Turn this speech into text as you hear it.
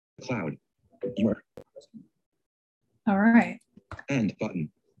Cloud. Your. All right. End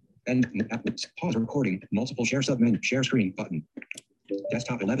button. End. Pause recording. Multiple share submenu. Share screen button.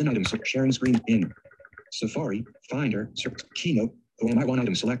 Desktop 11 items. Sharing screen in. Safari. Finder. Keynote. OMI 1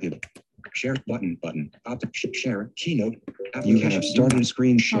 item selected. Share button. Share. Keynote. You have started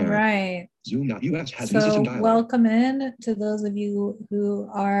screen share. All right. Zoom.us has assistant dialog. Welcome in to those of you who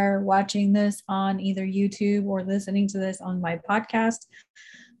are watching this on either YouTube or listening to this on my podcast.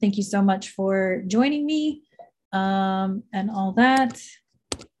 Thank you so much for joining me and all that.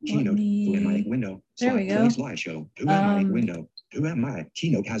 Keynote. Who am I? Window. There we go. Slideshow. Who am I? Window. Who am I?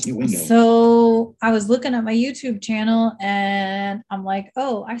 Keynote has new window. So I was looking at my YouTube channel and I'm like,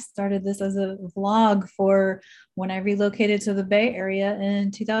 oh, I started this as a vlog for when I relocated to the Bay Area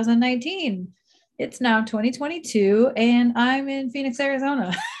in 2019. It's now 2022 and I'm in Phoenix,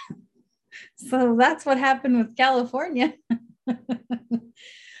 Arizona. So that's what happened with California.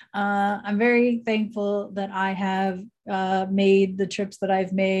 I'm very thankful that I have made the trips that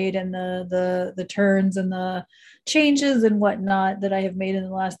I've made and the turns and the changes and whatnot that I have made in the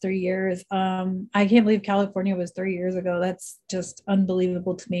last 3 years. I can't believe California was 3 years ago. That's just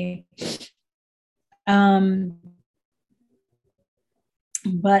unbelievable to me.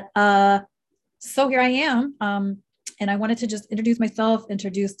 So here I am. And I wanted to just introduce myself,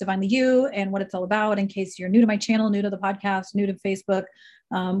 introduce Divinely You and what it's all about in case you're new to my channel, new to the podcast, new to Facebook,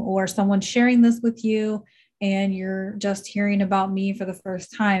 or someone sharing this with you and you're just hearing about me for the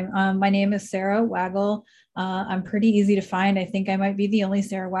first time. My name is Sarah Waggle. I'm pretty easy to find. I think I might be the only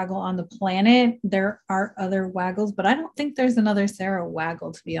Sarah Waggle on the planet. There are other Waggles, but I don't think there's another Sarah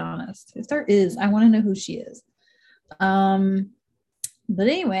Waggle, to be honest. If there is, I want to know who she is. But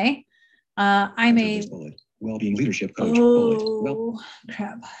anyway, I'm a well-being leadership coach. Oh,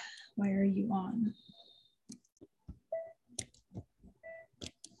 crap. Why are you on?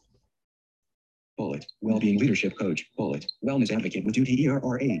 Bullet. Well-being leadership coach. Bullet. Wellness advocate with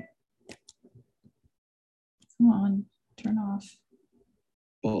UTERRA. Come on. Turn off.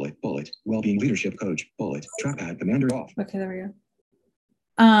 Bullet. Well-being leadership coach. Bullet. Trackpad commander off. Okay, there we go.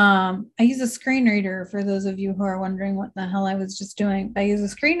 I use a screen reader for those of you who are wondering what the hell I was just doing. I use a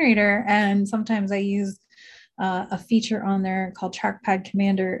screen reader and sometimes I use a feature on there called Trackpad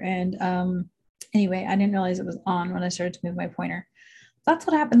Commander. And anyway, I didn't realize it was on when I started to move my pointer. That's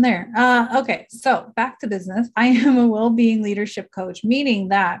what happened there. Okay, so back to business. I am a well-being leadership coach, meaning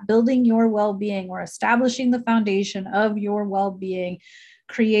that building your well-being or establishing the foundation of your well-being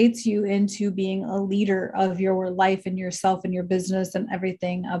creates you into being a leader of your life and yourself and your business and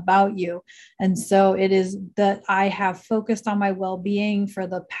everything about you. And so it is that I have focused on my well-being for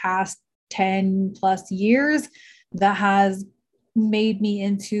the past 10 plus years that has made me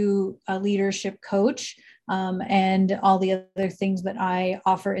into a leadership coach. And all the other things that I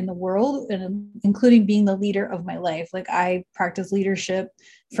offer in the world, and including being the leader of my life. Like I practice leadership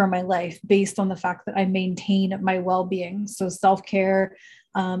for my life based on the fact that I maintain my well-being. So self-care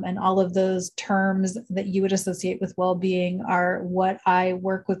and all of those terms that you would associate with well-being are what I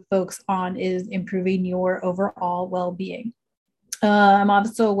work with folks on, is improving your overall well-being. I'm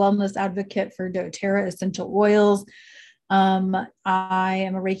also a wellness advocate for doTERRA essential oils. I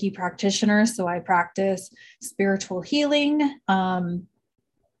am a Reiki practitioner, so I practice spiritual healing. I'm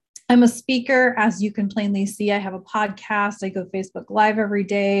a speaker, as you can plainly see. I have a podcast. I go Facebook Live every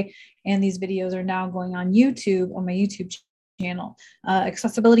day, and these videos are now going on YouTube, on my YouTube channel.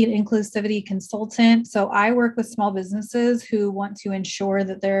 Accessibility and inclusivity consultant. So I work with small businesses who want to ensure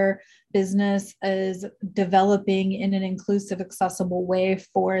that their business is developing in an inclusive, accessible way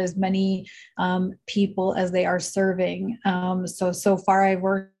for as many people as they are serving. So far I've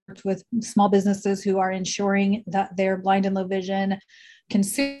worked with small businesses who are ensuring that their blind and low vision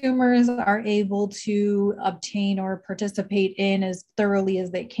consumers are able to obtain or participate in as thoroughly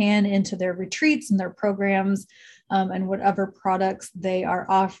as they can into their retreats and their programs and whatever products they are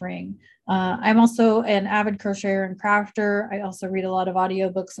offering. I'm also an avid crocheter and crafter. I also read a lot of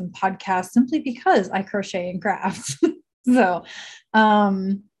audiobooks and podcasts simply because I crochet and craft. So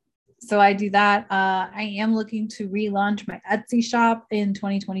I do that. I am looking to relaunch my Etsy shop in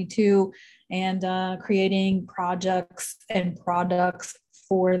 2022 and creating projects and products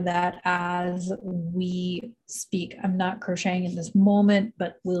for that as we speak. I'm not crocheting in this moment,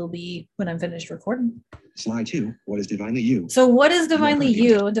 but will be when I'm finished recording. Slide 2. What is Divinely You? So what is Divinely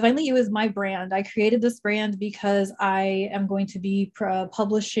You? Divinely You is my brand. I created this brand because I am going to be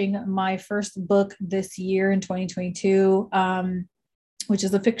publishing my first book this year in 2022. which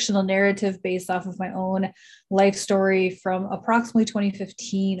is a fictional narrative based off of my own life story from approximately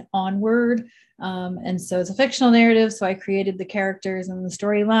 2015 onward. And so it's a fictional narrative. So I created the characters and the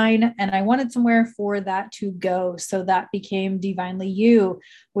storyline, and I wanted somewhere for that to go. So that became Divinely You,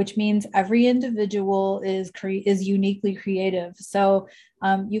 which means every individual is uniquely creative. So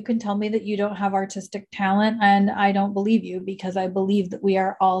you can tell me that you don't have artistic talent, and I don't believe you, because I believe that we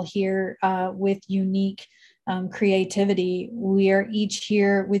are all here with unique creativity. We are each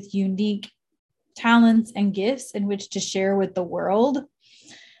here with unique talents and gifts in which to share with the world.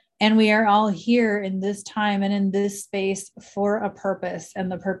 And we are all here in this time and in this space for a purpose.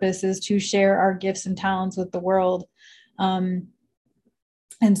 And the purpose is to share our gifts and talents with the world. And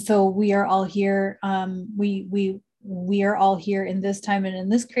so we are all here. We are all here in this time and in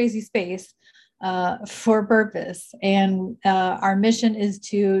this crazy space for purpose. And our mission is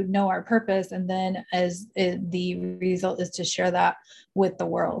to know our purpose. And then the result is to share that with the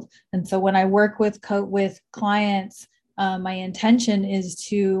world. And so when I work with clients, my intention is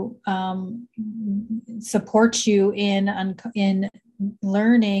to support you in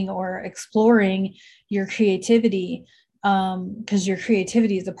learning or exploring your creativity, because your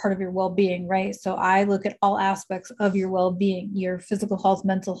creativity is a part of your well-being, right? So I look at all aspects of your well-being, your physical health,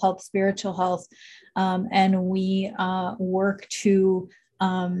 mental health, spiritual health, and we work to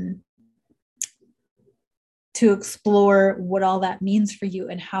explore what all that means for you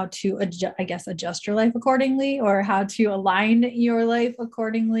and how to adjust your life accordingly, or how to align your life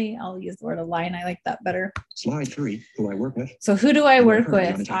accordingly. I'll use the word align. I like that better. Slide 3, who I work with. So who do I work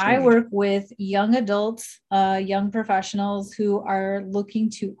with? I work with young adults, young professionals who are looking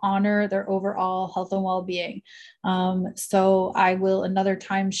to honor their overall health and well-being. So I will another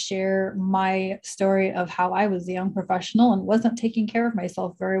time share my story of how I was a young professional and wasn't taking care of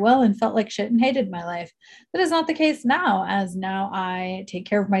myself very well and felt like shit and hated my life. That is not the case now, as now I take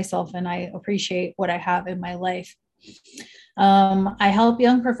care of myself and I appreciate what I have in my life. I help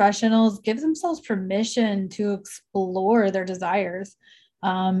young professionals give themselves permission to explore their desires.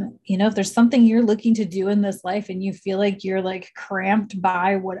 If there's something you're looking to do in this life and you feel like you're like cramped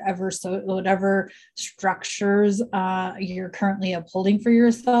by whatever structures you're currently upholding for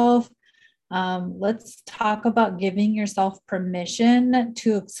yourself, let's talk about giving yourself permission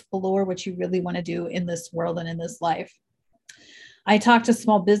to explore what you really want to do in this world and in this life. I talk to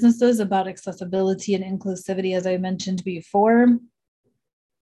small businesses about accessibility and inclusivity, as I mentioned before.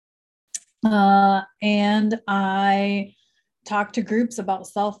 And I talk to groups about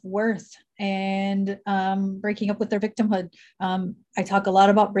self-worth and breaking up with their victimhood. I talk a lot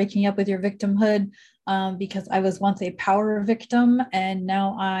about breaking up with your victimhood because I was once a power victim, and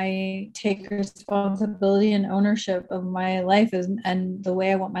now I take responsibility and ownership of my life and the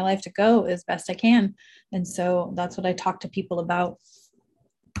way I want my life to go as best I can. And so that's what I talk to people about.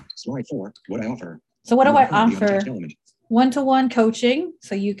 Slide 4, what I offer. So what do I offer? One-to-one coaching.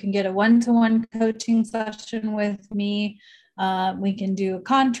 So you can get a one-to-one coaching session with me. We can do a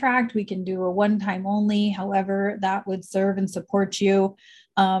contract. We can do a one-time only, however that would serve and support you.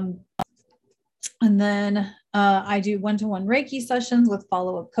 And then I do one-to-one Reiki sessions with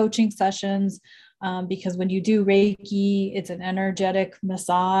follow-up coaching sessions. Because when you do Reiki, it's an energetic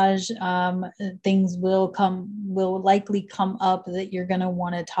massage. Things will likely come up that you're going to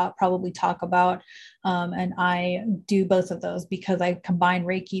want to probably talk about. And I do both of those because I combine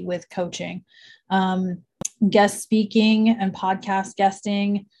Reiki with coaching, guest speaking and podcast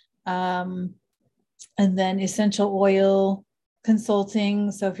guesting, and then essential oil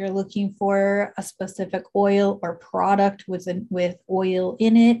consulting. So if you're looking for a specific oil or product with oil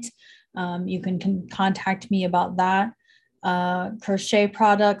in it, you can contact me about that. Crochet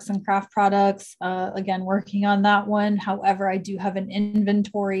products and craft products, again, working on that one. However, I do have an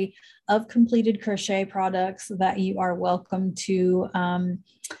inventory of completed crochet products that you are welcome to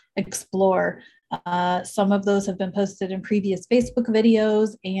explore. Some of those have been posted in previous Facebook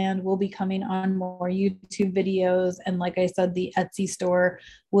videos and will be coming on more YouTube videos. And like I said, the Etsy store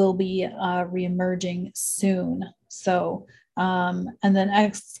will be reemerging soon. So, and then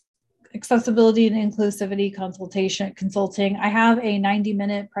accessibility and inclusivity consulting. I have a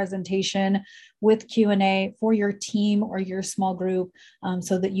 90-minute presentation with Q&A for your team or your small group,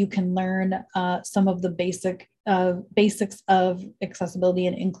 so that you can learn some of the basics of accessibility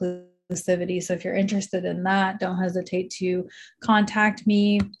and inclusivity. So if you're interested in that, don't hesitate to contact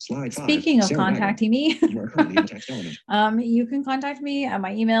me. Slide 5, Speaking of Sarah contacting me, you are currently in text element. you can contact me at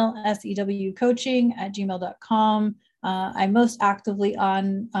my email, sewcoaching@gmail.com. I'm most actively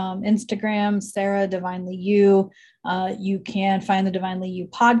on Instagram, Sarah Divinely You. You can find the Divinely You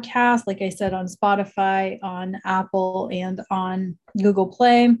podcast, like I said, on Spotify, on Apple, and on Google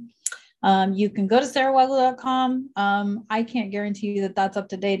Play. You can go to sarahweigel.com. I can't guarantee you that that's up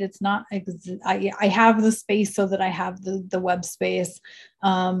to date. It's not, I have the space so that I have the web space,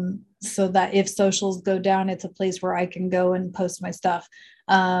 so that if socials go down, it's a place where I can go and post my stuff.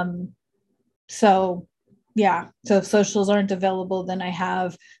 So yeah, so if socials aren't available, then I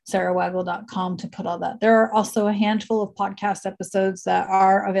have sarahweigel.com to put all that. There are also a handful of podcast episodes that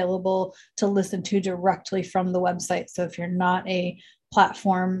are available to listen to directly from the website. So if you're not a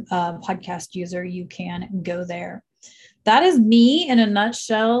platform podcast user, you can go there. That is me in a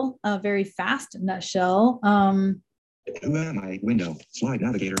nutshell, a very fast nutshell. Who am I? Window. Slide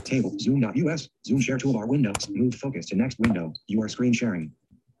navigator. Table. Zoom.us. Zoom share toolbar window. Move focus to next window. You are screen sharing.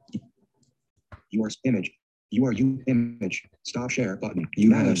 Your image. You are image. Stop share button.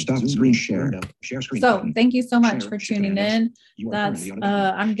 You have stop screen share. Window. Share screen. So button. thank you so much Share, for tuning in. That's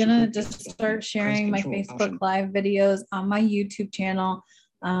I'm gonna just start sharing my Facebook Live videos on my YouTube channel,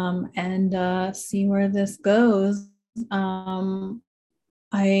 and see where this goes.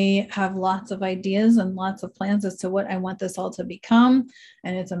 I have lots of ideas and lots of plans as to what I want this all to become.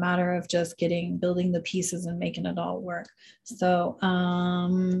 And it's a matter of just building the pieces and making it all work. So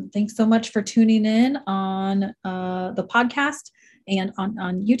thanks so much for tuning in on the podcast and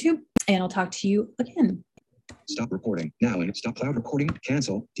on YouTube. And I'll talk to you again. Stop recording now and stop cloud recording.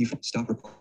 Cancel. Default. Stop recording.